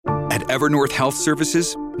At Evernorth Health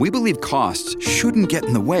Services, we believe costs shouldn't get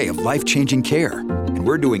in the way of life-changing care, and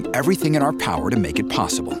we're doing everything in our power to make it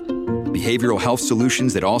possible. Behavioral health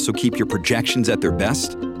solutions that also keep your projections at their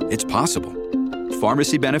best? It's possible.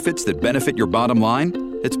 Pharmacy benefits that benefit your bottom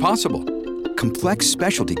line? It's possible. Complex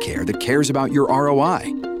specialty care that cares about your ROI?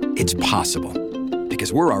 It's possible.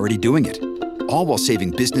 Because we're already doing it. All while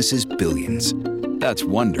saving businesses billions. That's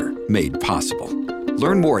Wonder made possible.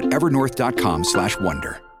 Learn more at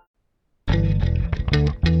evernorth.com/wonder.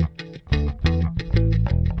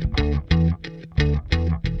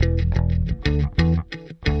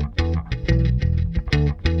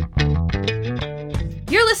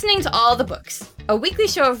 You're listening to All the Books, a weekly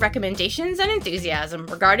show of recommendations and enthusiasm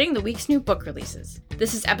regarding the week's new book releases.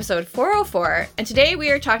 This is episode 404, and today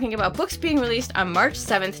we are talking about books being released on March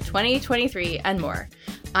 7th, 2023, and more.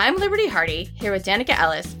 I'm Liberty Hardy, here with Danica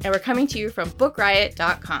Ellis, and we're coming to you from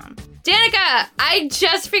BookRiot.com. Danica, I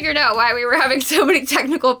just figured out why we were having so many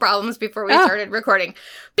technical problems before we started recording.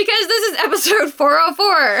 Because this is episode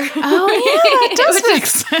 404. Oh, yeah, that does make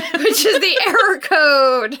sense. Which is the error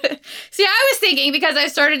code. See, I was thinking, because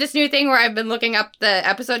I've started this new thing where I've been looking up the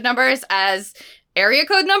episode numbers as area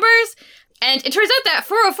code numbers, and it turns out that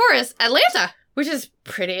 404 is Atlanta, which is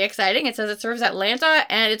pretty exciting. It says it serves Atlanta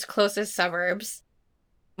and its closest suburbs,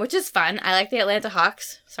 which is fun. I like the Atlanta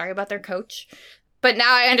Hawks. Sorry about their coach. But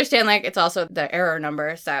now I understand, like, it's also the error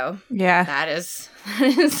number, so yeah, that is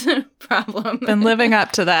a problem. Been living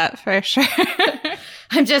up to that for sure.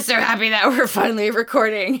 I'm just so happy that we're finally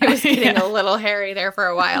recording. It was getting a little hairy there for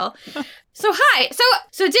a while. So hi.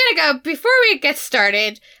 So Danica, before we get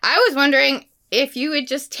started, I was wondering if you would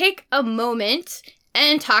just take a moment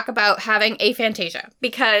and talk about having aphantasia,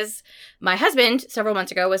 because my husband several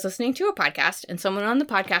months ago was listening to a podcast, and someone on the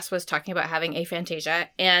podcast was talking about having aphantasia,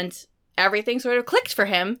 and everything sort of clicked for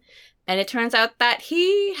him, and it turns out that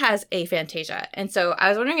he has aphantasia. And so I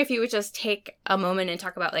was wondering if you would just take a moment and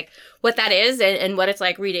talk about, like, what that is and what it's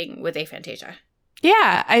like reading with aphantasia.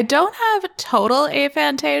 Yeah, I don't have total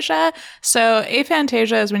aphantasia. So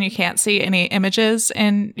aphantasia is when you can't see any images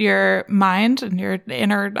in your mind, in your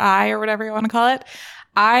inner eye, or whatever you want to call it.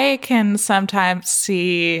 I can sometimes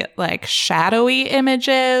see like shadowy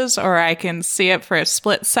images, or I can see it for a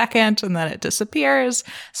split second and then it disappears.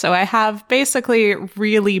 So I have basically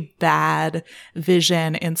really bad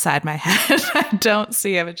vision inside my head. I don't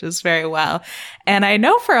see images very well. And I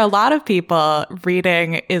know for a lot of people,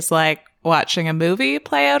 reading is like watching a movie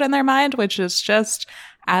play out in their mind, which is just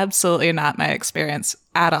absolutely not my experience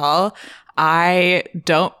at all. I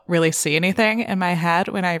don't really see anything in my head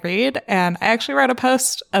when I read, and I actually wrote a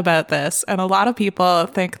post about this, and a lot of people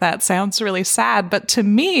think that sounds really sad, but to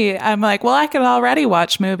me, I'm like, well, I can already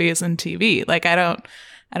watch movies and TV. Like, I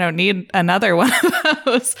don't need another one of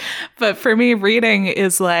those. But for me, reading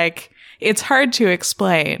is like, it's hard to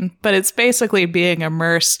explain, but it's basically being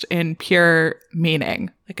immersed in pure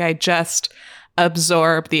meaning. Like, I just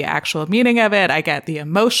absorb the actual meaning of it. I get the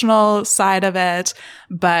emotional side of it,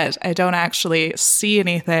 but I don't actually see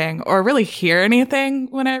anything or really hear anything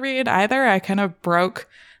when I read either. I kind of broke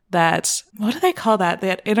that, what do they call that?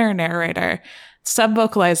 That inner narrator.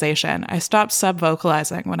 Subvocalization. I stopped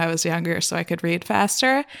subvocalizing when I was younger so I could read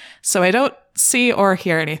faster. So I don't see or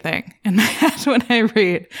hear anything in my head when I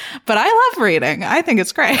read, but I love reading. I think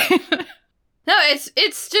it's great. No,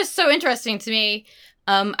 it's just so interesting to me.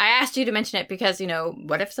 I asked you to mention it because,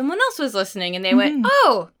 what if someone else was listening and they went,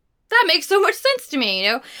 oh, that makes so much sense to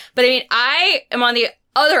me, But I mean, I am on the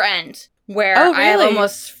other end where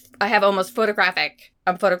I have almost photographic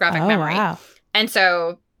memory. Wow. And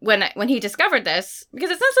so when he discovered this,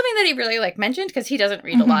 because it's not something that he really mentioned, because he doesn't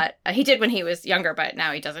read a lot. He did when he was younger, but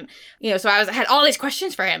now he doesn't. So I had all these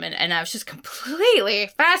questions for him, and I was just completely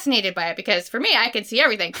fascinated by it, because for me, I could see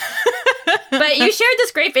everything. But you shared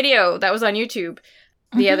this great video that was on YouTube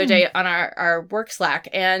the other day on our work Slack.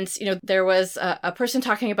 And, there was a person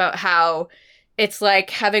talking about how it's like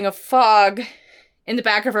having a fog in the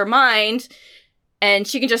back of her mind, and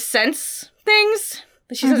she can just sense things.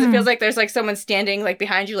 She says it feels like there's someone standing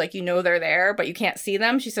behind you, they're there, but you can't see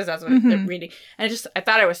them. She says that's what they're reading. And I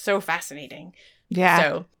thought it was so fascinating.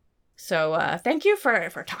 Yeah. So thank you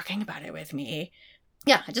for talking about it with me.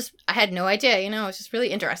 Yeah, I had no idea, it's just really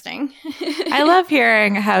interesting. I love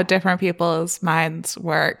hearing how different people's minds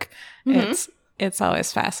work. It's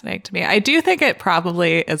always fascinating to me. I do think it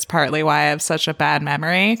probably is partly why I have such a bad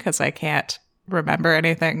memory, because I can't remember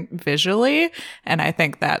anything visually. And I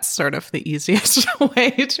think that's sort of the easiest way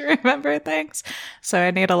to remember things. So I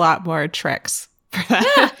need a lot more tricks for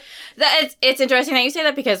that. Yeah, it's interesting that you say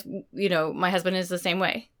that, because, my husband is the same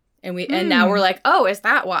way. And now we're like, oh, is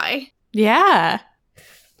that why? Yeah.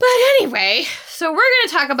 But anyway, so we're going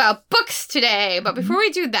to talk about books today. But before we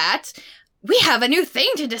do that, we have a new thing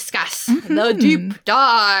to discuss. The Deep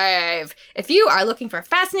Dive. If you are looking for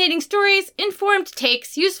fascinating stories, informed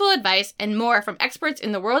takes, useful advice, and more from experts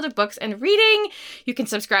in the world of books and reading, you can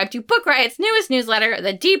subscribe to Book Riot's newest newsletter,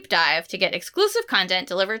 The Deep Dive, to get exclusive content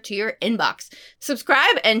delivered to your inbox.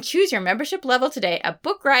 Subscribe and choose your membership level today at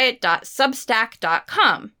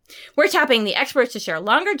bookriot.substack.com. We're tapping the experts to share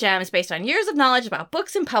longer gems based on years of knowledge about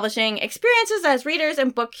books and publishing, experiences as readers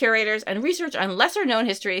and book curators, and research on lesser-known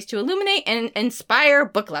histories to illuminate and inspire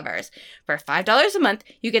book lovers. For $5 a month,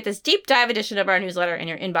 you get this deep dive edition of our newsletter in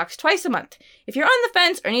your inbox twice a month. If you're on the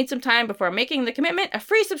fence or need some time before making the commitment, a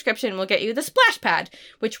free subscription will get you the Splash Pad,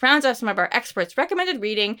 which rounds up some of our experts' recommended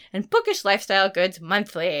reading and bookish lifestyle goods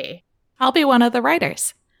monthly. I'll be one of the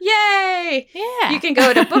writers. Yay! Yeah. You can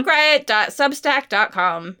go to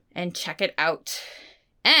bookriot.substack.com and check it out.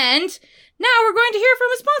 And now we're going to hear from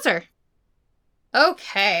a sponsor.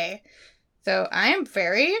 Okay, so I am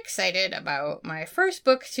very excited about my first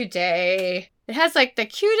book today. It has like the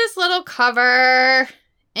cutest little cover,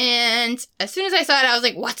 and as soon as I saw it, I was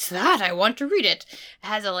like, what's that? I want to read it. It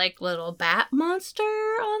has a like little bat monster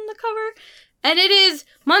on the cover, and it is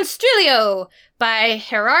Monstrilio by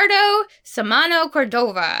Gerardo Samano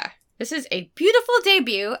Cordova. This is a beautiful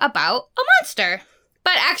debut about a monster.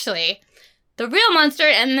 But actually, the real monster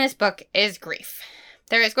in this book is grief.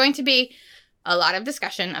 There is going to be a lot of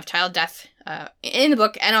discussion of child death in the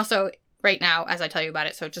book, and also right now as I tell you about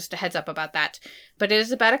it, so just a heads up about that. But it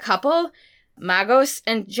is about a couple, Magos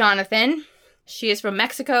and Jonathan. She is from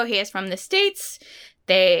Mexico, he is from the States.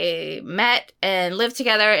 They met and lived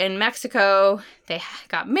together in Mexico. They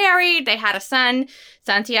got married. They had a son,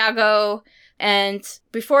 Santiago. And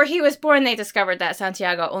before he was born, they discovered that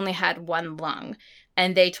Santiago only had one lung.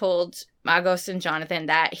 And they told Magos and Jonathan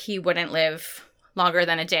that he wouldn't live longer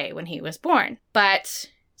than a day when he was born. But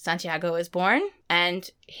Santiago is born, and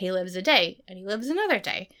he lives a day, and he lives another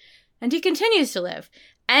day. And he continues to live.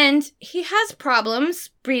 And he has problems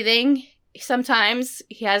breathing. Sometimes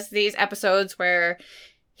he has these episodes where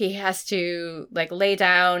he has to like lay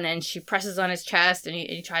down and she presses on his chest and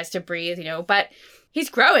he tries to breathe, you know, but he's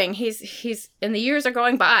growing. He's and the years are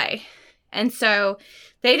going by. And so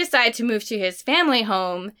they decide to move to his family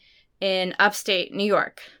home in upstate New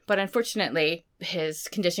York. But unfortunately, his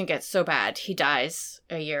condition gets so bad, he dies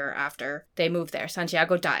a year after they move there.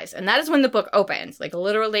 Santiago dies. And that is when the book opens. Like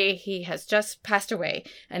literally, he has just passed away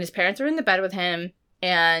and his parents are in the bed with him.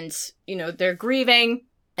 And, you know, they're grieving,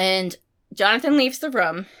 and Jonathan leaves the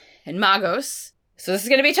room, and Magos, so this is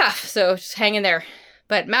going to be tough, so just hang in there.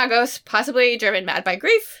 But Magos, possibly driven mad by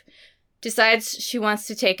grief, decides she wants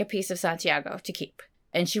to take a piece of Santiago to keep.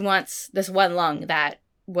 And she wants this one lung that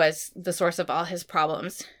was the source of all his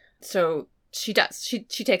problems. So she does.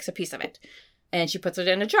 She takes a piece of it, and she puts it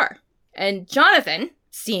in a jar. And Jonathan,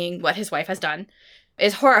 seeing what his wife has done,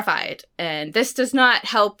 is horrified, and this does not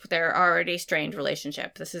help their already strained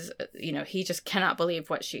relationship. This is, you know, he just cannot believe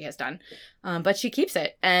what she has done. But she keeps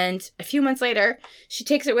it, and a few months later, she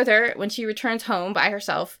takes it with her when she returns home by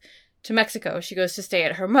herself to Mexico. She goes to stay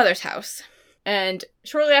at her mother's house, and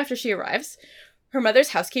shortly after she arrives, her mother's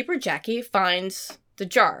housekeeper, Jackie, finds the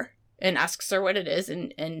jar and asks her what it is,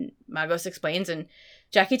 and Magos explains, and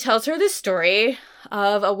Jackie tells her this story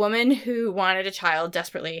of a woman who wanted a child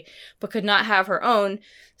desperately, but could not have her own,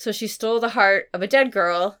 so she stole the heart of a dead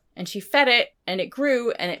girl, and she fed it, and it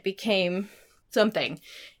grew, and it became something.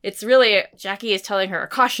 It's really, Jackie is telling her a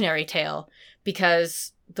cautionary tale,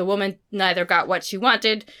 because the woman neither got what she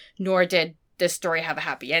wanted, nor did this story have a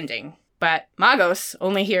happy ending. But Magos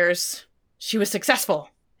only hears she was successful,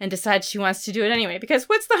 and decides she wants to do it anyway, because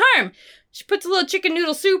what's the harm? She puts a little chicken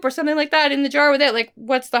noodle soup or something like that in the jar with it, like,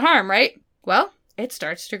 what's the harm, right? Well, it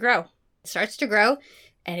starts to grow. It starts to grow,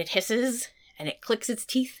 and it hisses, and it clicks its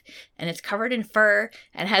teeth, and it's covered in fur,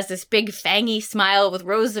 and has this big fangy smile with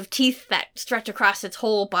rows of teeth that stretch across its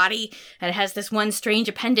whole body, and it has this one strange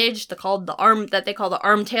appendage that they call the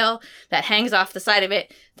arm tail that hangs off the side of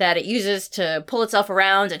it, that it uses to pull itself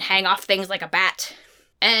around and hang off things like a bat.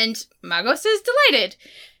 And Magos is delighted.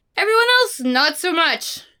 Everyone else, not so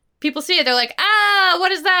much. People see it, they're like,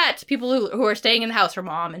 what is that? People who are staying in the house, her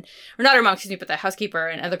mom, or not her mom, excuse me, but the housekeeper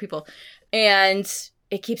and other people. And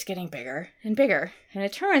it keeps getting bigger and bigger. And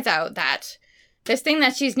it turns out that this thing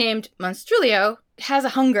that she's named Monstrilio has a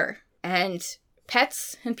hunger. And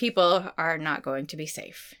pets and people are not going to be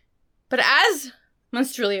safe. But as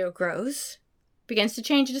Monstrilio grows, it begins to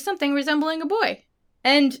change into something resembling a boy.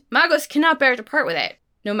 And Magos cannot bear to part with it,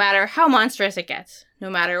 no matter how monstrous it gets,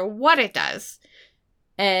 no matter what it does.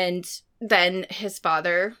 And then his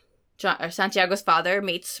father Santiago's father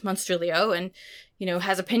meets Monstrilio and,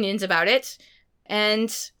 has opinions about it.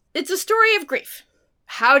 And it's a story of grief.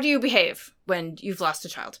 How do you behave when you've lost a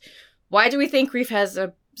child? Why do we think grief has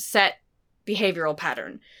a set behavioral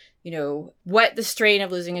pattern? What the strain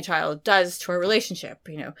of losing a child does to a relationship.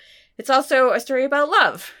 It's also a story about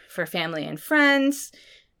love for family and friends.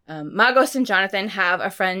 Magos and Jonathan have a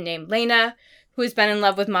friend named Lena who has been in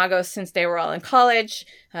love with Magos since they were all in college,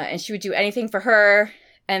 and she would do anything for her.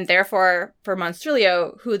 And therefore, for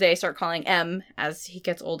Monstrilio, who they start calling M as he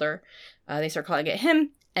gets older, they start calling it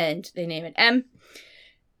him, and they name it M.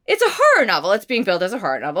 It's a horror novel. It's being billed as a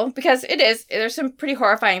horror novel because it is. There's some pretty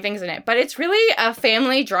horrifying things in it, but it's really a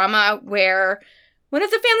family drama where one of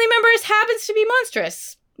the family members happens to be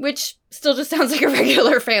monstrous, which still just sounds like a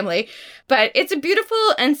regular family. But it's a beautiful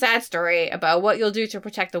and sad story about what you'll do to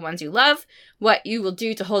protect the ones you love, what you will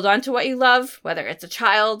do to hold on to what you love, whether it's a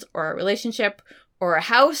child or a relationship or a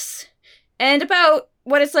house, and about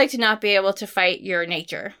what it's like to not be able to fight your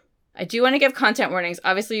nature. I do want to give content warnings.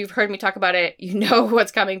 Obviously, you've heard me talk about it. You know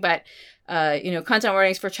what's coming, but, content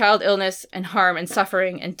warnings for child illness and harm and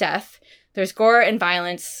suffering and death. There's gore and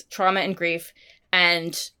violence, trauma and grief,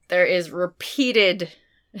 and there is repeated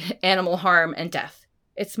animal harm and death.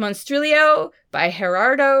 It's Monstrilio by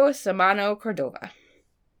Gerardo Samano Cordova.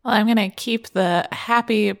 Well, I'm going to keep the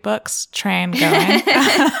happy books train going.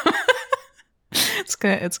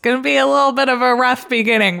 It's gonna be a little bit of a rough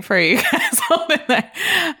beginning for you guys.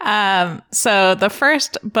 So the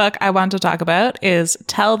first book I want to talk about is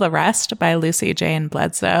Tell the Rest by Lucy Jane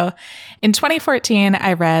Bledsoe. In 2014,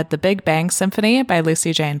 I read The Big Bang Symphony by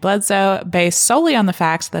Lucy Jane Bledsoe, based solely on the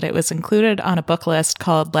fact that it was included on a book list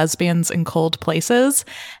called Lesbians in Cold Places.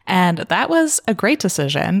 And that was a great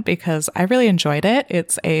decision because I really enjoyed it.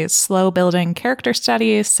 It's a slow building character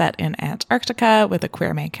study set in Antarctica with a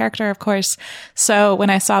queer main character, of course. So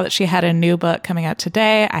when I saw that she had a new book coming out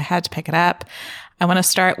today, I had to pick it up. I want to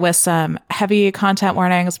start with some heavy content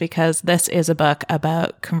warnings because this is a book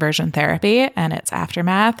about conversion therapy and its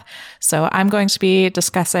aftermath. So I'm going to be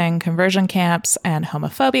discussing conversion camps and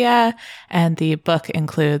homophobia, and the book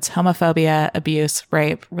includes homophobia, abuse,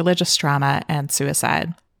 rape, religious trauma, and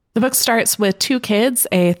suicide. The book starts with two kids,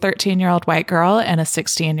 a 13-year-old white girl and a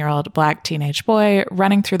 16-year-old black teenage boy,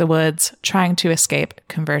 running through the woods trying to escape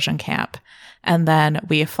conversion camp. And then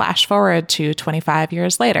we flash forward to 25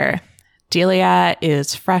 years later. Delia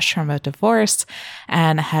is fresh from a divorce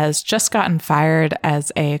and has just gotten fired as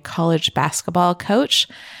a college basketball coach.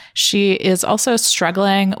 She is also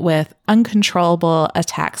struggling with uncontrollable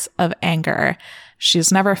attacks of anger.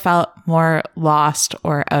 She's never felt more lost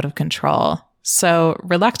or out of control. So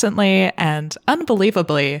reluctantly and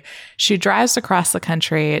unbelievably, she drives across the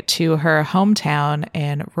country to her hometown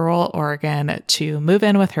in rural Oregon to move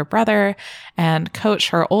in with her brother and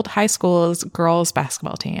coach her old high school's girls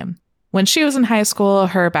basketball team. When she was in high school,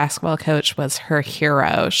 her basketball coach was her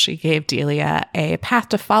hero. She gave Delia a path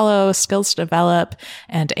to follow, skills to develop,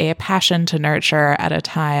 and a passion to nurture at a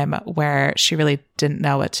time where she really didn't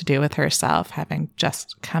know what to do with herself, having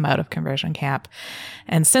just come out of conversion camp.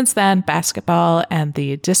 And since then, basketball and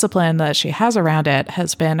the discipline that she has around it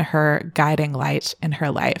has been her guiding light in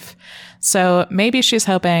her life. So maybe she's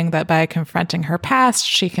hoping that by confronting her past,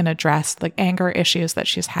 she can address the anger issues that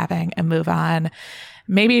she's having and move on.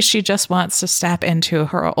 Maybe she just wants to step into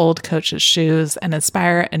her old coach's shoes and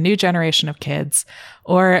inspire a new generation of kids,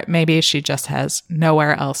 or maybe she just has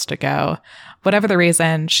nowhere else to go. Whatever the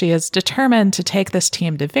reason, she is determined to take this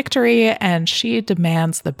team to victory, and she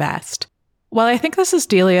demands the best. While I think this is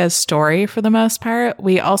Delia's story for the most part,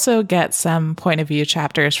 we also get some point of view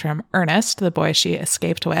chapters from Ernest, the boy she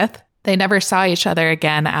escaped with. They never saw each other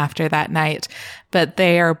again after that night, but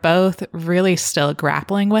they are both really still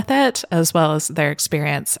grappling with it, as well as their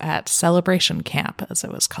experience at Celebration Camp, as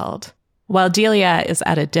it was called. While Delia is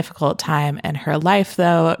at a difficult time in her life,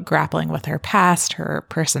 though, grappling with her past, her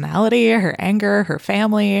personality, her anger, her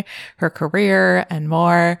family, her career, and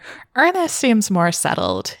more, Ernest seems more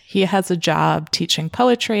settled. He has a job teaching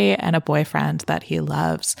poetry and a boyfriend that he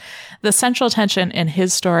loves. The central tension in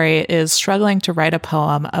his story is struggling to write a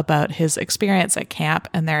poem about his experience at camp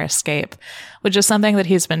and their escape, which is something that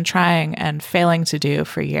he's been trying and failing to do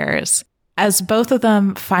for years. As both of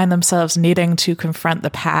them find themselves needing to confront the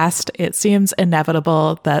past, it seems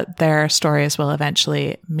inevitable that their stories will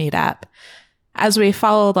eventually meet up. As we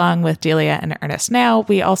follow along with Delia and Ernest now,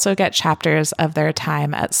 we also get chapters of their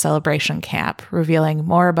time at Celebration Camp, revealing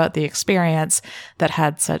more about the experience that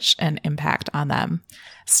had such an impact on them.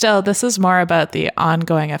 Still, this is more about the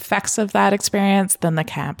ongoing effects of that experience than the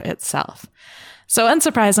camp itself. So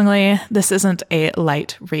unsurprisingly, this isn't a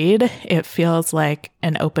light read. It feels like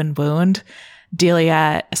an open wound.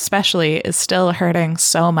 Delia especially is still hurting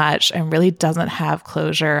so much and really doesn't have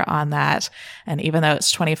closure on that. And even though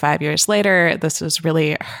it's 25 years later, this is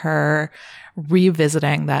really her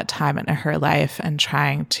revisiting that time in her life and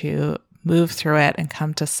trying to move through it and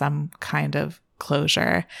come to some kind of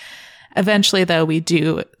closure. Eventually, though, we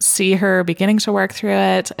do see her beginning to work through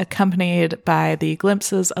it, accompanied by the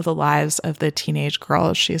glimpses of the lives of the teenage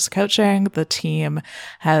girls she's coaching. The team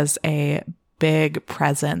has a big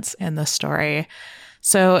presence in the story.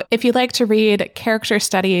 So if you'd like to read character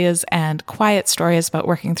studies and quiet stories about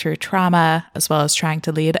working through trauma, as well as trying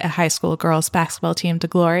to lead a high school girls basketball team to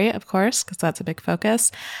glory, of course, because that's a big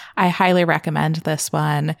focus, I highly recommend this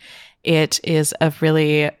one. It is a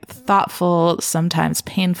really thoughtful, sometimes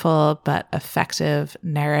painful, but effective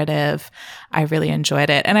narrative. I really enjoyed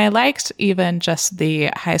it. And I liked even just the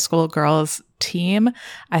high school girls team.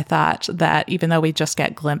 I thought that even though we just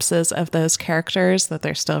get glimpses of those characters, that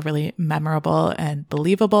they're still really memorable and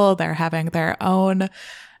believable. They're having their own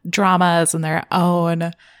dramas and their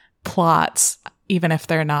own plots, even if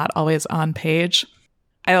they're not always on page.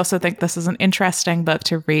 I also think this is an interesting book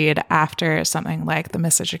to read after something like The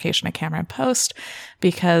Miseducation of Cameron Post,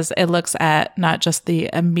 because it looks at not just the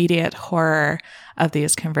immediate horror of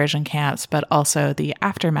these conversion camps, but also the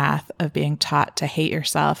aftermath of being taught to hate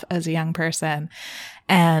yourself as a young person.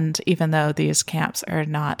 And even though these camps are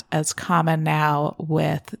not as common now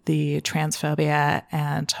with the transphobia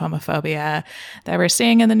and homophobia that we're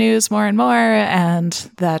seeing in the news more and more, and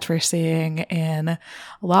that we're seeing in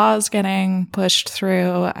laws getting pushed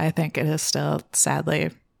through, I think it is still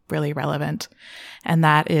sadly really relevant. And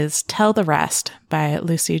that is Tell the Rest by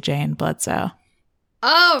Lucy Jane Bledsoe.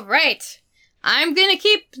 All right. I'm going to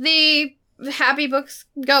keep the happy books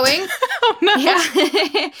going. Oh, no. Yeah.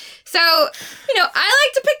 So, I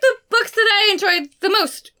like to pick the books that I enjoyed the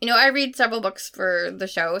most. I read several books for the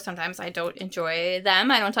show. Sometimes I don't enjoy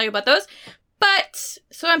them. I don't tell you about those. But,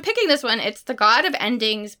 so I'm picking this one. It's The God of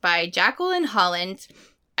Endings by Jacqueline Holland.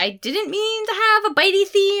 I didn't mean to have a bitey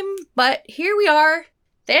theme, but here we are.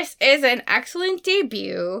 This is an excellent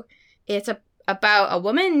debut. It's about a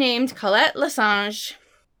woman named Colette Lessange.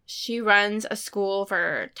 She runs a school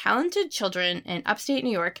for talented children in upstate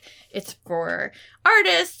New York. It's for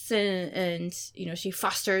artists and she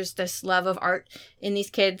fosters this love of art in these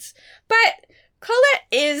kids. But Colette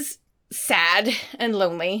is sad and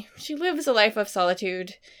lonely. She lives a life of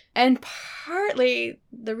solitude. And partly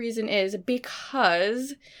the reason is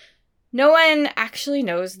because no one actually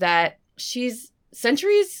knows that she's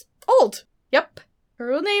centuries old. Yep. Her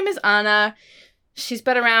real name is Anna. She's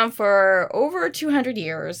been around for over 200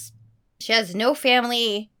 years. She has no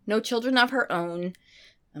family, no children of her own.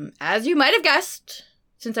 As you might have guessed,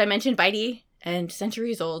 since I mentioned bitey and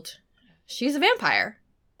centuries old, she's a vampire.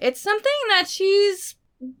 It's something that she's,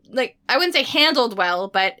 I wouldn't say handled well,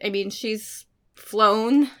 but she's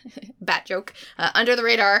flown, bat joke, under the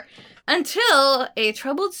radar until a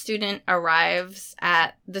troubled student arrives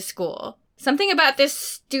at the school. Something about this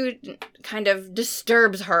student kind of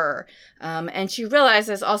disturbs her, and she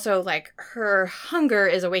realizes also, her hunger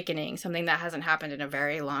is awakening, something that hasn't happened in a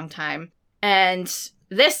very long time. And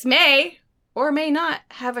this may or may not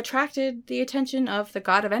have attracted the attention of the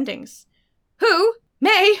God of Endings, who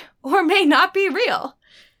may or may not be real.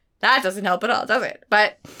 That doesn't help at all, does it?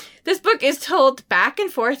 But this book is told back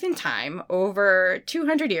and forth in time over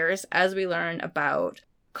 200 years as we learn about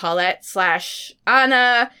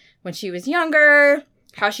Colette/Anna, when she was younger,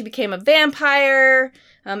 how she became a vampire,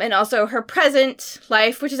 and also her present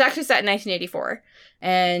life, which is actually set in 1984,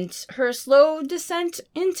 and her slow descent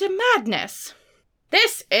into madness.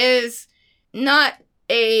 This is not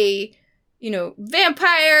a,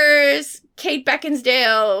 vampires, Kate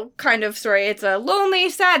Beckinsale kind of story. It's a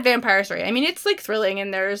lonely, sad vampire story. It's thrilling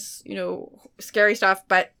and there's, scary stuff,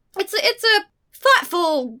 but it's a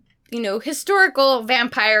thoughtful, historical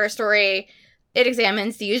vampire story. It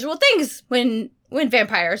examines the usual things when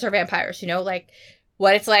vampires are vampires,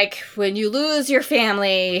 what it's like when you lose your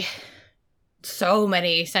family so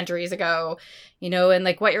many centuries ago,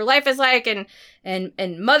 and what your life is like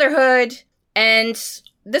and motherhood. And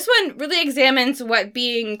this one really examines what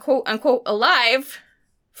being quote unquote alive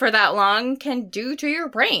for that long can do to your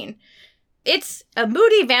brain. It's a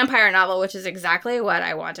moody vampire novel, which is exactly what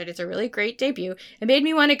I wanted. It's a really great debut. It made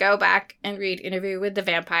me want to go back and read Interview with the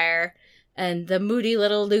Vampire and the moody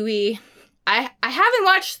little Louis. I haven't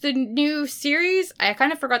watched the new series. I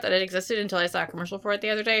kind of forgot that it existed until I saw a commercial for it the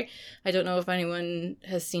other day. I don't know if anyone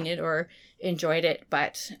has seen it or enjoyed it,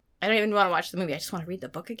 but I don't even want to watch the movie. I just want to read the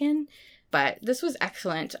book again. but this was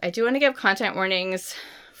excellent. I do want to give content warnings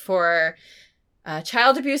for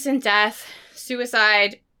child abuse and death,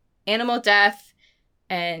 suicide, animal death,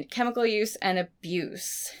 and chemical use and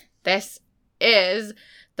abuse. This is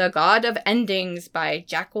The God of Endings by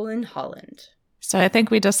Jacqueline Holland. So I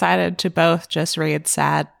think we decided to both just read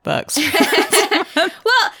sad books.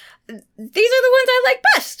 Well, these are the ones I like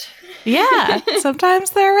best. Yeah,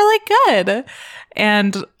 sometimes they're really good.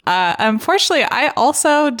 And unfortunately, I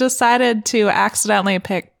also decided to accidentally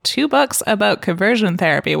pick 2 books about conversion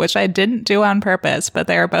therapy, which I didn't do on purpose, but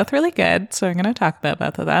they are both really good. So I'm going to talk about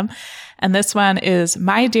both of them. And this one is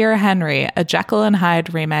My Dear Henry, a Jekyll and Hyde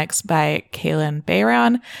remix by Kalynn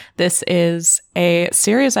Bayron. This is a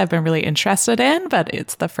series I've been really interested in, but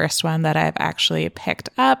it's the first one that I've actually picked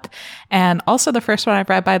up. And also the first one I've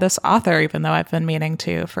read by this author, even though I've been meaning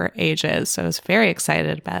to for ages. So I was very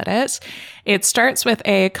excited about it. It starts with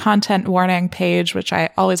a content warning page, which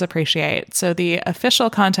I always appreciate. So the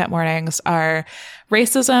official content warnings are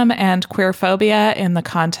racism and queerphobia in the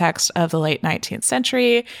context of the late 19th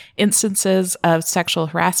century, instances of sexual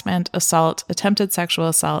harassment, assault, attempted sexual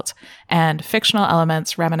assault, and fictional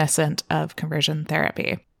elements reminiscent of conversion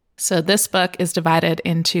therapy. So this book is divided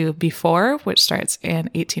into Before, which starts in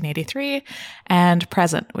 1883, and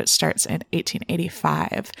Present, which starts in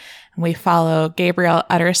 1885. We follow Gabriel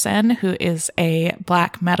Utterson, who is a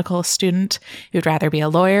Black medical student who'd rather be a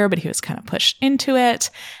lawyer, but he was kind of pushed into it.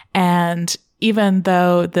 And even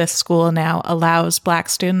though this school now allows Black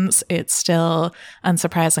students, it's still,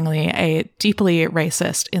 unsurprisingly, a deeply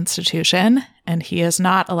racist institution, and he is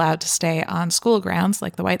not allowed to stay on school grounds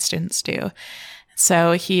like the white students do.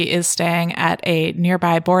 So he is staying at a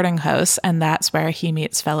nearby boarding house, and that's where he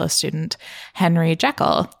meets fellow student Henry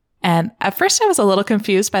Jekyll. And at first I was a little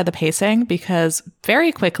confused by the pacing because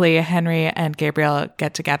very quickly Henry and Gabriel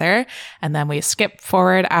get together, and then we skip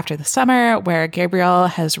forward after the summer where Gabriel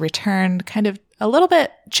has returned kind of a little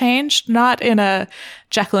bit changed, not in a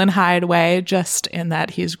Jekyll and Hyde way, just in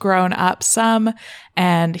that he's grown up some,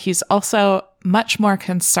 and he's also much more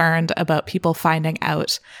concerned about people finding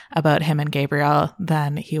out about him and Gabriel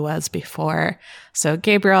than he was before. So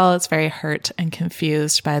Gabriel is very hurt and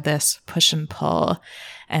confused by this push and pull.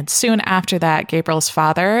 And soon after that, Gabriel's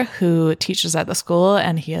father, who teaches at the school,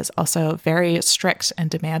 and he is also very strict and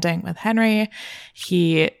demanding with Henry,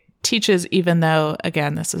 he teaches even though,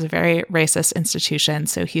 again, this is a very racist institution,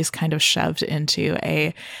 so he's kind of shoved into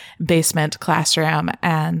a basement classroom,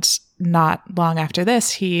 and not long after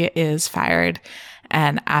this, he is fired.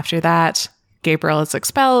 And after that, Gabriel is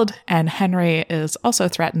expelled, and Henry is also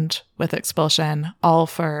threatened with expulsion, all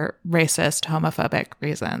for racist, homophobic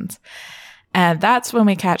reasons. And that's when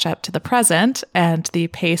we catch up to the present, and the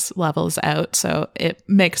pace levels out. So it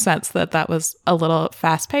makes sense that that was a little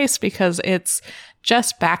fast-paced because it's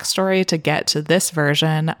just backstory to get to this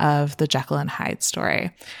version of the Jekyll and Hyde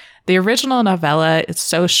story. The original novella is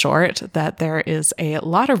so short that there is a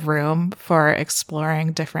lot of room for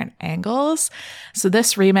exploring different angles. So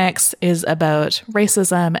this remix is about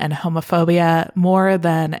racism and homophobia more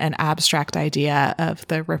than an abstract idea of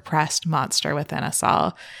the repressed monster within us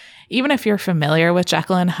all. Even if you're familiar with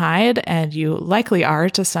Jekyll and Hyde, and you likely are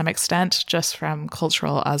to some extent just from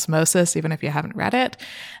cultural osmosis, even if you haven't read it,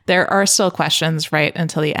 there are still questions right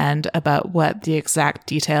until the end about what the exact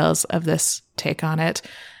details of this take on it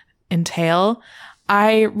entail.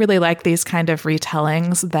 I really like these kind of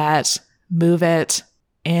retellings that move it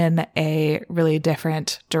in a really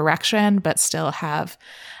different direction, but still have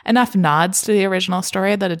enough nods to the original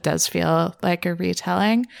story that it does feel like a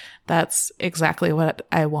retelling. That's exactly what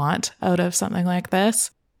I want out of something like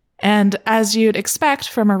this. And as you'd expect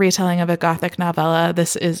from a retelling of a Gothic novella,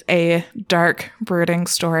 this is a dark, brooding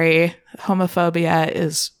story. Homophobia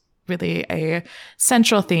is really a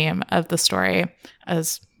central theme of the story,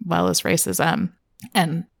 as well as racism.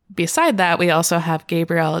 And beside that, we also have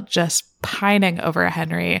Gabriel just pining over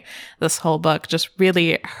Henry this whole book, just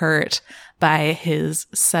really hurt by his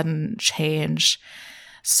sudden change.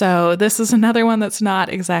 So this is another one that's not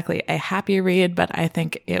exactly a happy read, but I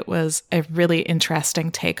think it was a really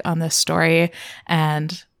interesting take on this story.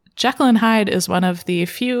 And Jekyll and Hyde is one of the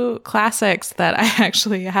few classics that I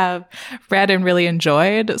actually have read and really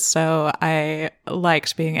enjoyed. So I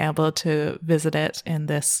liked being able to visit it in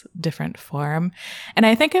this different form. And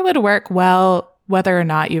I think it would work well whether or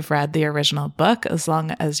not you've read the original book, as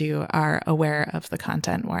long as you are aware of the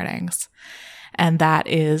content warnings. And that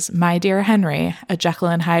is My Dear Henry, a Jekyll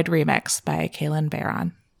and Hyde remix by Kalynn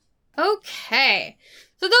Bayron. Okay,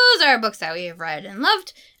 so those are books that we have read and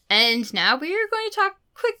loved, and now we are going to talk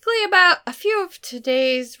quickly about a few of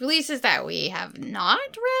today's releases that we have not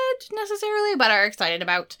read necessarily, but are excited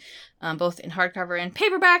about, both in hardcover and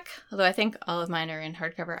paperback, although I think all of mine are in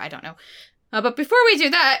hardcover. I don't know. But before we do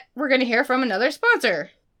that, we're going to hear from another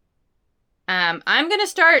sponsor. I'm going to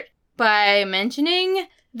start by mentioning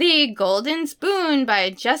The Golden Spoon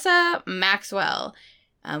by Jessa Maxwell,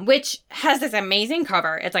 which has this amazing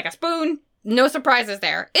cover. It's like a spoon. No surprises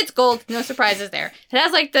there. It's gold. No surprises there. It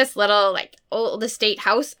has like this little like old estate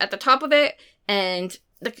house at the top of it. And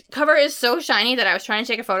the cover is so shiny that I was trying to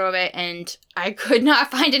take a photo of it and I could not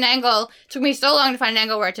find an angle. It took me so long to find an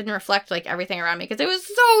angle where it didn't reflect like everything around me because it was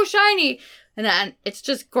so shiny. And then it's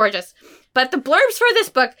just gorgeous. But the blurbs for this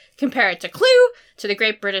book compare it to Clue, to The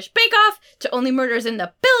Great British Bake Off, to Only Murders in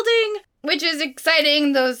the Building, which is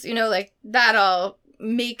exciting. Those, like that all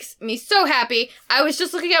makes me so happy. I was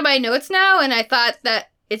just looking at my notes now and I thought that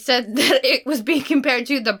it said that it was being compared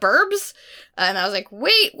to The Burbs. And I was like,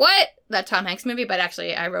 wait, what? That Tom Hanks movie, but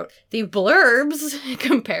actually I wrote the blurbs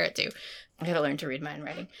compare it to. I gotta learn to read my own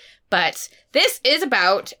writing. But this is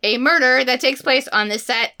about a murder that takes place on the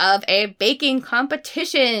set of a baking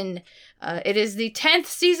competition. It is the 10th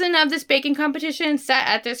season of this baking competition set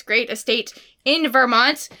at this great estate in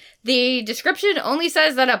Vermont. The description only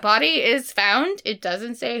says that a body is found. It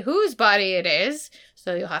doesn't say whose body it is,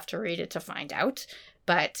 so you'll have to read it to find out.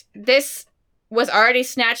 But this was already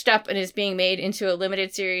snatched up and is being made into a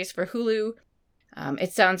limited series for Hulu.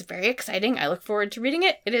 It sounds very exciting. I look forward to reading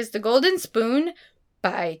it. It is The Golden Spoon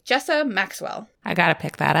by Jessa Maxwell. I gotta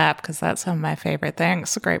pick that up because that's some of my favorite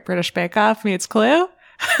things. Great British Bake Off meets Clue.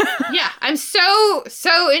 Yeah, I'm so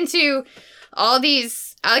into all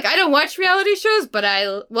these. I don't watch reality shows, but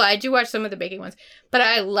I do watch some of the baking ones. But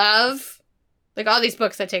I love like all these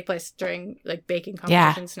books that take place during like baking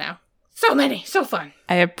competitions now. So many, so fun.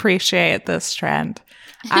 I appreciate this trend.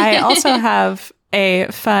 I also have a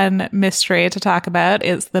fun mystery to talk about.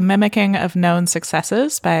 It's The Mimicking of Known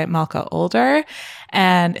Successes by Malka Older.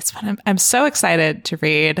 And it's fun. I'm so excited to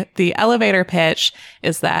read. The elevator pitch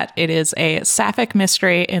is that it is a sapphic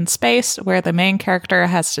mystery in space where the main character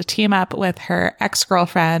has to team up with her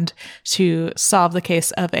ex-girlfriend to solve the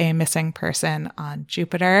case of a missing person on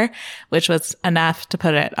Jupiter, which was enough to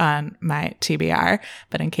put it on my TBR.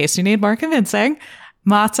 But in case you need more convincing,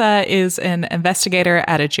 Mata is an investigator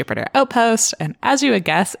at a Jupiter outpost, and as you would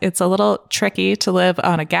guess, it's a little tricky to live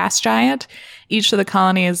on a gas giant. Each of the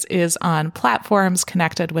colonies is on platforms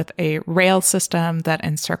connected with a rail system that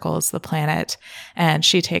encircles the planet, and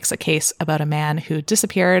she takes a case about a man who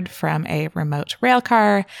disappeared from a remote rail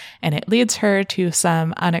car, and it leads her to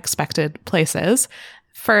some unexpected places.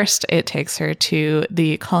 First, it takes her to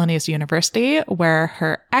the colony's university where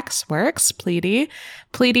her ex works, Pleedy.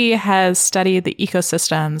 Pleedy has studied the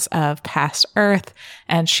ecosystems of past Earth,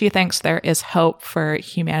 and she thinks there is hope for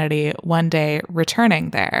humanity one day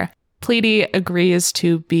returning there. Pleedy agrees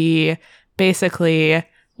to be basically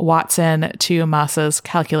Watson to Massa's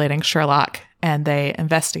calculating Sherlock, and they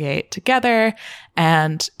investigate together,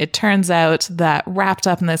 and it turns out that wrapped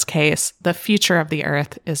up in this case, the future of the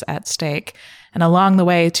Earth is at stake. And along the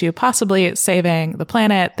way to possibly saving the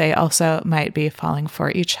planet, they also might be falling for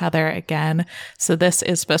each other again. So this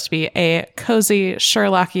is supposed to be a cozy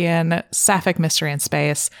Sherlockian sapphic mystery in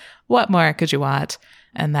space. What more could you want?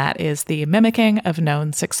 And that is The Mimicking of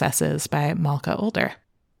Known Successes by Malka Older.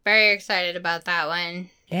 Very excited about that one.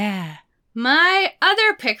 Yeah. My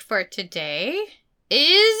other pick for today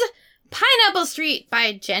is Pineapple Street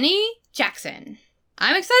by Jenny Jackson.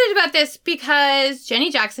 I'm excited about this because Jenny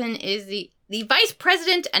Jackson is the vice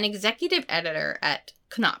president and executive editor at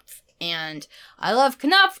Knopf. And I love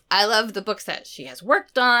Knopf. I love the books that she has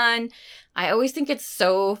worked on. I always think it's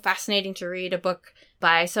so fascinating to read a book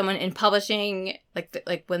by someone in publishing,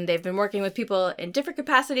 like when they've been working with people in different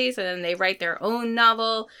capacities and then they write their own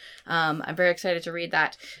novel. I'm very excited to read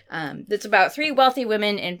that. It's about 3 wealthy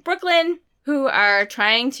women in Brooklyn who are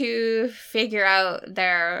trying to figure out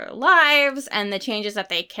their lives and the changes that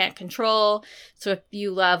they can't control. So if you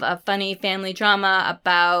love a funny family drama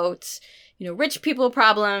about, rich people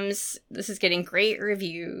problems, this is getting great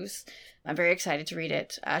reviews. I'm very excited to read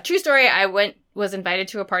it. True story, I was invited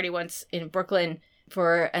to a party once in Brooklyn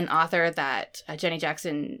for an author that Jenny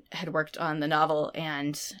Jackson had worked on the novel,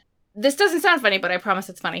 and this doesn't sound funny, but I promise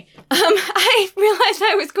it's funny. I realized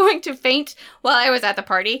I was going to faint while I was at the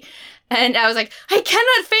party, and I was like, I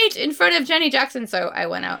cannot faint in front of Jenny Jackson, so I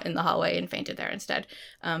went out in the hallway and fainted there instead,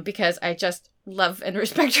 because I just love and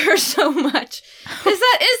respect her so much. Is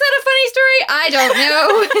that a funny story? I don't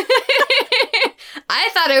know. I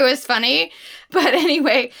thought it was funny, but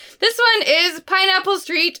anyway, this one is Pineapple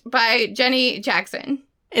Street by Jenny Jackson.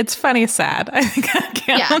 It's funny, sad. I think that counts.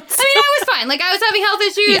 Yeah. I mean, I was fine. Like, I was having health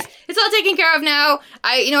issues. Yeah. It's all taken care of now.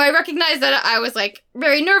 I recognized that I was, like,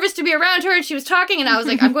 very nervous to be around her, and she was talking, and I was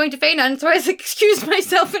like, I'm going to faint, and so I excused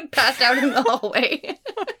myself and passed out in the hallway.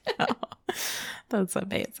 Oh, that's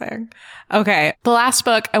amazing. Okay. The last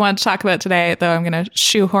book I want to talk about today, though I'm going to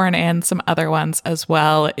shoehorn in some other ones as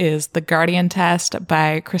well, is The Guardian Test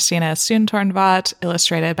by Christina Soontornvat,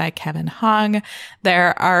 illustrated by Kevin Hong.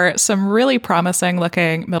 There are some really promising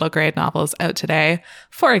looking middle grade novels out today.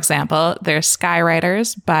 For example, there's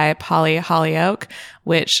Skywriters by Polly Hollyoak,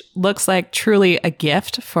 which looks like truly a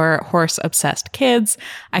gift for horse-obsessed kids.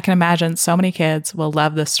 I can imagine so many kids will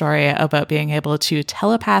love this story about being able to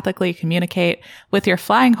telepathically communicate with your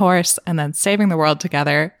flying horse and then saving the world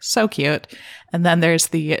together. So cute. And then there's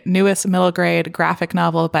the newest middle grade graphic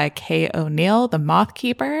novel by Kay O'Neill, The Moth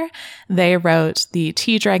Keeper. They wrote the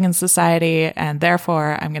Tea Dragon Society, and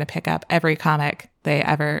therefore I'm going to pick up every comic they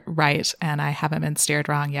ever write, and I haven't been steered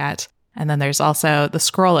wrong yet. And then there's also The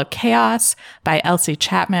Scroll of Chaos by Elsie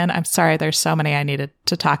Chapman. I'm sorry, there's so many I needed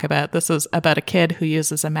to talk about. This is about a kid who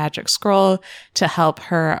uses a magic scroll to help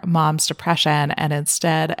her mom's depression and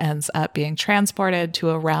instead ends up being transported to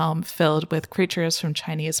a realm filled with creatures from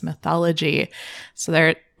Chinese mythology. So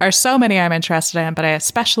there are so many I'm interested in, but I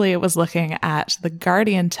especially was looking at The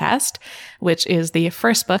Guardian Test, which is the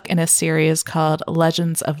first book in a series called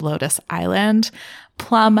Legends of Lotus Island.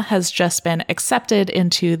 Plum has just been accepted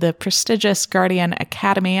into the prestigious Guardian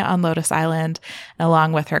Academy on Lotus Island. And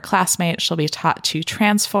along with her classmates, she'll be taught to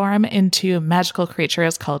transform into magical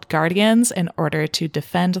creatures called guardians in order to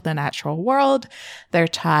defend the natural world. They're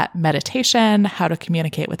taught meditation, how to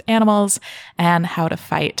communicate with animals, and how to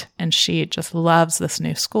fight. And she just loves this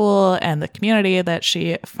new school and the community that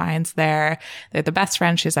she finds there. They're the best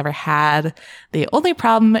friends she's ever had. The only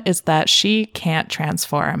problem is that she can't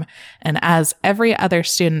transform. And as every other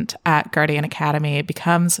student at Guardian Academy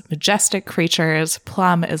becomes majestic creatures,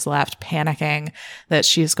 Plum is left panicking that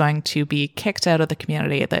she's going to be kicked out of the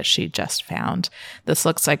community that she just found. This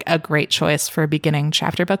looks like a great choice for beginning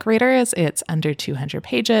chapter book readers. It's under 200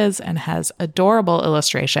 pages and has adorable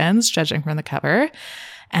illustrations, judging from the cover.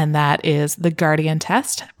 And that is The Guardian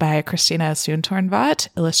Test by Christina Soontornvat,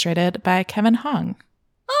 illustrated by Kevin Hong.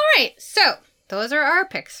 All right, so those are our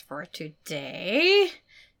picks for today.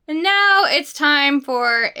 And now it's time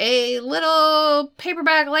for a little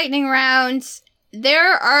paperback lightning round.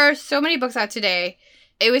 There are so many books out today.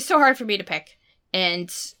 It was so hard for me to pick.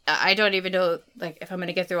 And I don't even know if I'm going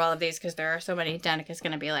to get through all of these because there are so many. Danica's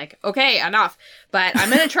going to be like, okay, enough. But I'm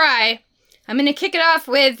going to try. I'm going to kick it off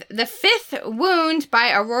with The Fifth Wound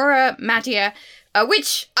by Aurora Mattia,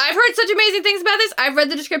 which I've heard such amazing things about this. I've read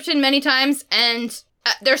the description many times, and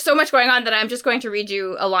there's so much going on that I'm just going to read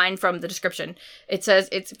you a line from the description. It says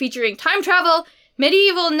it's featuring time travel,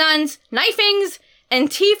 medieval nuns, knifings, and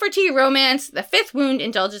tea for tea romance. The Fifth Wound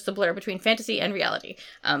indulges the blur between fantasy and reality.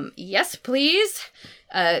 Yes, please.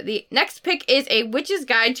 The next pick is A Witch's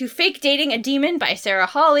Guide to Fake Dating a Demon by Sarah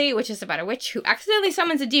Hawley, which is about a witch who accidentally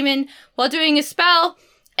summons a demon while doing a spell.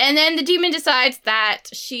 And then the demon decides that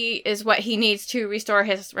she is what he needs to restore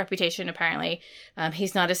his reputation, apparently.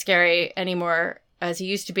 He's not as scary anymore as he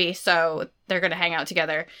used to be, so they're going to hang out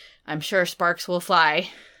together. I'm sure sparks will fly.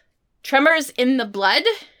 Tremors in the Blood,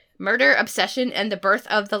 Murder, Obsession, and the Birth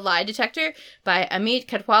of the Lie Detector by Amit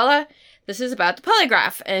Katwala. This is about the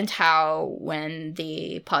polygraph and how when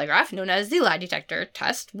the polygraph, known as the lie detector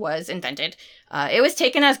test, was invented, it was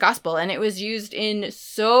taken as gospel and it was used in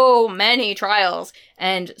so many trials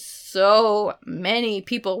and so many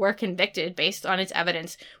people were convicted based on its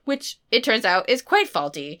evidence, which it turns out is quite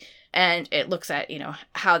faulty. And it looks at,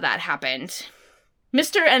 how that happened.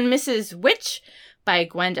 Mr. and Mrs. Witch by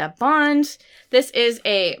Gwenda Bond. This is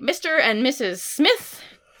a Mr. and Mrs. Smith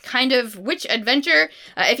kind of witch adventure.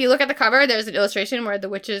 If you look at the cover, there's an illustration where the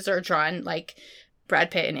witches are drawn like Brad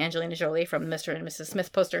Pitt and Angelina Jolie from the Mr. and Mrs.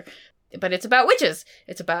 Smith poster. But it's about witches.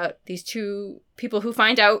 It's about these two people who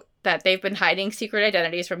find out that they've been hiding secret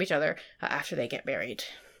identities from each other after they get married.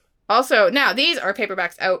 Also, now these are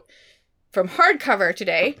paperbacks out from hardcover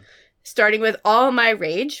today, starting with All My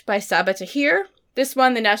Rage by Saba Tahir. This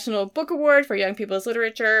won the National Book Award for Young People's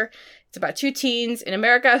Literature. It's about two teens in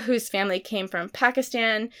America whose family came from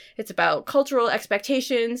Pakistan. It's about cultural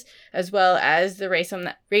expectations as well as the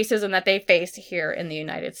racism that they face here in the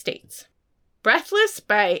United States. Breathless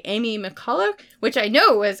by Amy McCulloch, which I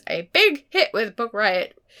know was a big hit with Book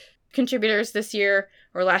Riot contributors this year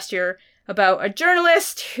or last year, about a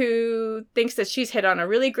journalist who thinks that she's hit on a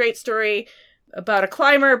really great story about a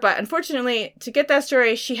climber, but unfortunately, to get that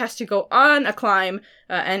story, she has to go on a climb,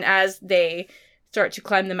 and as they start to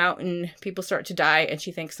climb the mountain, people start to die, and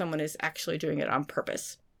she thinks someone is actually doing it on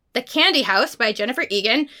purpose. The Candy House by Jennifer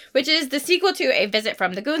Egan, which is the sequel to A Visit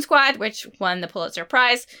from the Goon Squad, which won the Pulitzer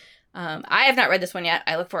Prize. I have not read this one yet.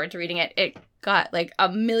 I look forward to reading it. It got like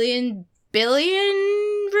 1 million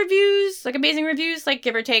billion reviews, like amazing reviews, like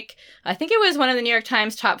give or take. I think it was one of the New York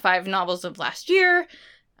Times top 5 novels of last year,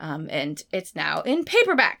 and it's now in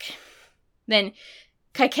paperback. Then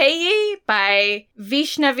Kaikeyi by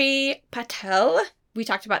Vaishnavi Patel. We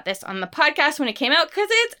talked about this on the podcast when it came out because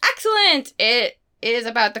it's excellent. It is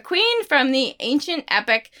about the queen from the ancient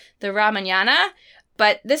epic, the Ramayana.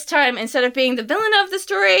 But this time, instead of being the villain of the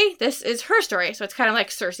story, this is her story. So it's kind of like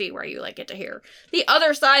Cersei, where you like get to hear the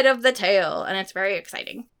other side of the tale. And it's very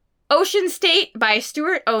exciting. Ocean State by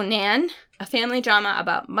Stuart O'Nan, a family drama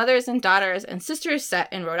about mothers and daughters and sisters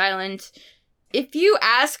set in Rhode Island. If you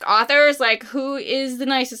ask authors, like, who is the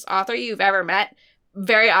nicest author you've ever met,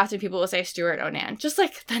 very often people will say Stuart O'Nan. Just,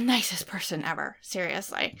 like, the nicest person ever.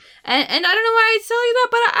 Seriously. And I don't know why I'd tell you that,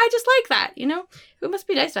 but I just like that, you know? It must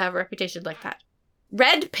be nice to have a reputation like that.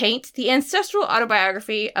 Red Paint, the ancestral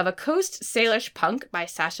autobiography of a Coast Salish punk by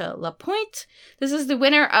Sasha LaPointe. This is the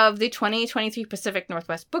winner of the 2023 Pacific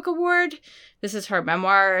Northwest Book Award. This is her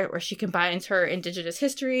memoir where she combines her Indigenous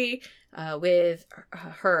history with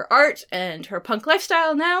her art and her punk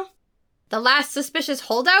lifestyle now. The Last Suspicious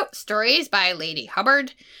Holdout, Stories by Lady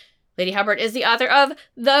Hubbard. Lady Hubbard is the author of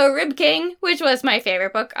The Rib King, which was my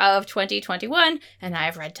favorite book of 2021, and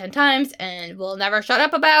I've read 10 times and will never shut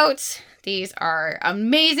up about. These are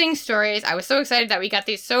amazing stories. I was so excited that we got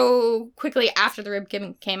these so quickly after The Rib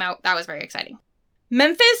King came out. That was very exciting.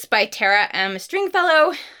 Memphis by Tara M.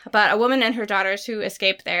 Stringfellow, about a woman and her daughters who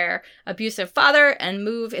escape their abusive father and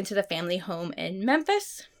move into the family home in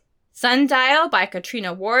Memphis. Sundial by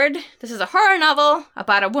Katrina Ward. This is a horror novel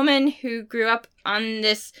about a woman who grew up on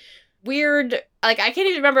this weird, like, I can't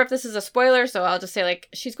even remember if this is a spoiler, so I'll just say, like,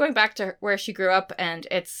 she's going back to where she grew up, and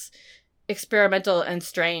it's experimental and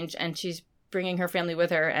strange, and she's bringing her family with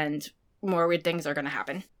her, and more weird things are going to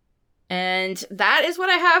happen. And that is what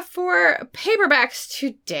I have for paperbacks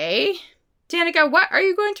today. Danica, what are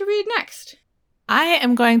you going to read next? I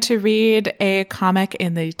am going to read a comic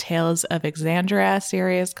in the Tales of Exandria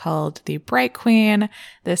series called The Bright Queen.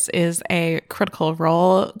 This is a Critical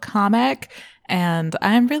Role comic, and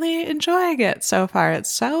I'm really enjoying it so far.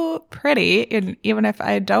 It's so pretty, and even if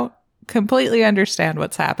I don't completely understand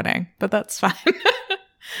what's happening, but that's fine.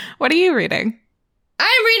 What are you reading?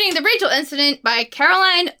 I'm reading The Rachel Incident by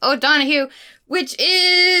Caroline O'Donoghue, which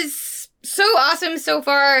is so awesome so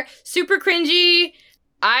far, super cringy.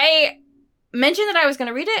 I mentioned that I was going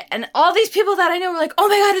to read it, and all these people that I know were like, oh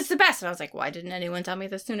my god, it's the best. And I was like, why didn't anyone tell me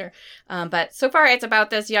this sooner? But so far, it's about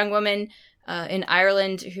this young woman in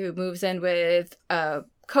Ireland who moves in with a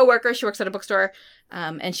coworker. She works at a bookstore,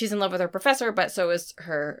 and she's in love with her professor, but so is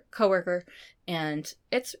her coworker. And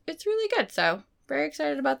it's really good, so very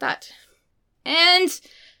excited about that. And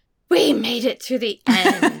we made it to the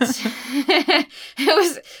end. It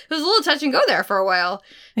was a little touch and go there for a while.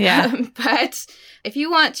 Yeah. But if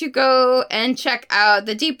you want to go and check out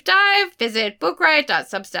the deep dive, visit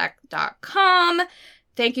bookriot.substack.com.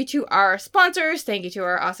 Thank you to our sponsors. Thank you to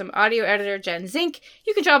our awesome audio editor, Jen Zink.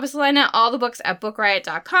 You can drop us a line at all the books at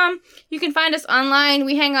bookriot.com. You can find us online.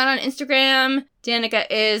 We hang out on Instagram. Danica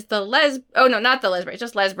is just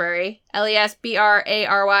Lesbrary.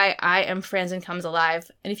 Lesbrary. I am Franzen Comes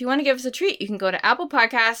Alive. And if you want to give us a treat, you can go to Apple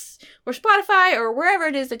Podcasts or Spotify or wherever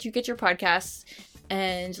it is that you get your podcasts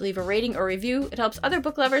and leave a rating or review. It helps other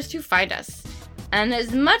book lovers to find us. And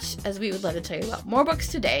as much as we would love to tell you about more books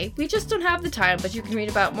today, we just don't have the time, but you can read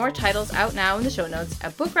about more titles out now in the show notes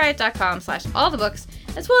at bookriot.com/allthebooks,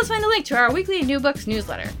 as well as find a link to our weekly New Books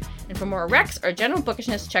newsletter. And for more recs or general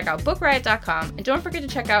bookishness, check out bookriot.com, and don't forget to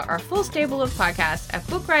check out our full stable of podcasts at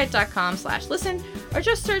bookriot.com/listen, or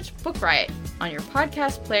just search Book Riot on your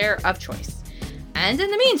podcast player of choice. And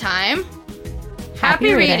in the meantime,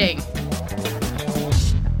 happy reading.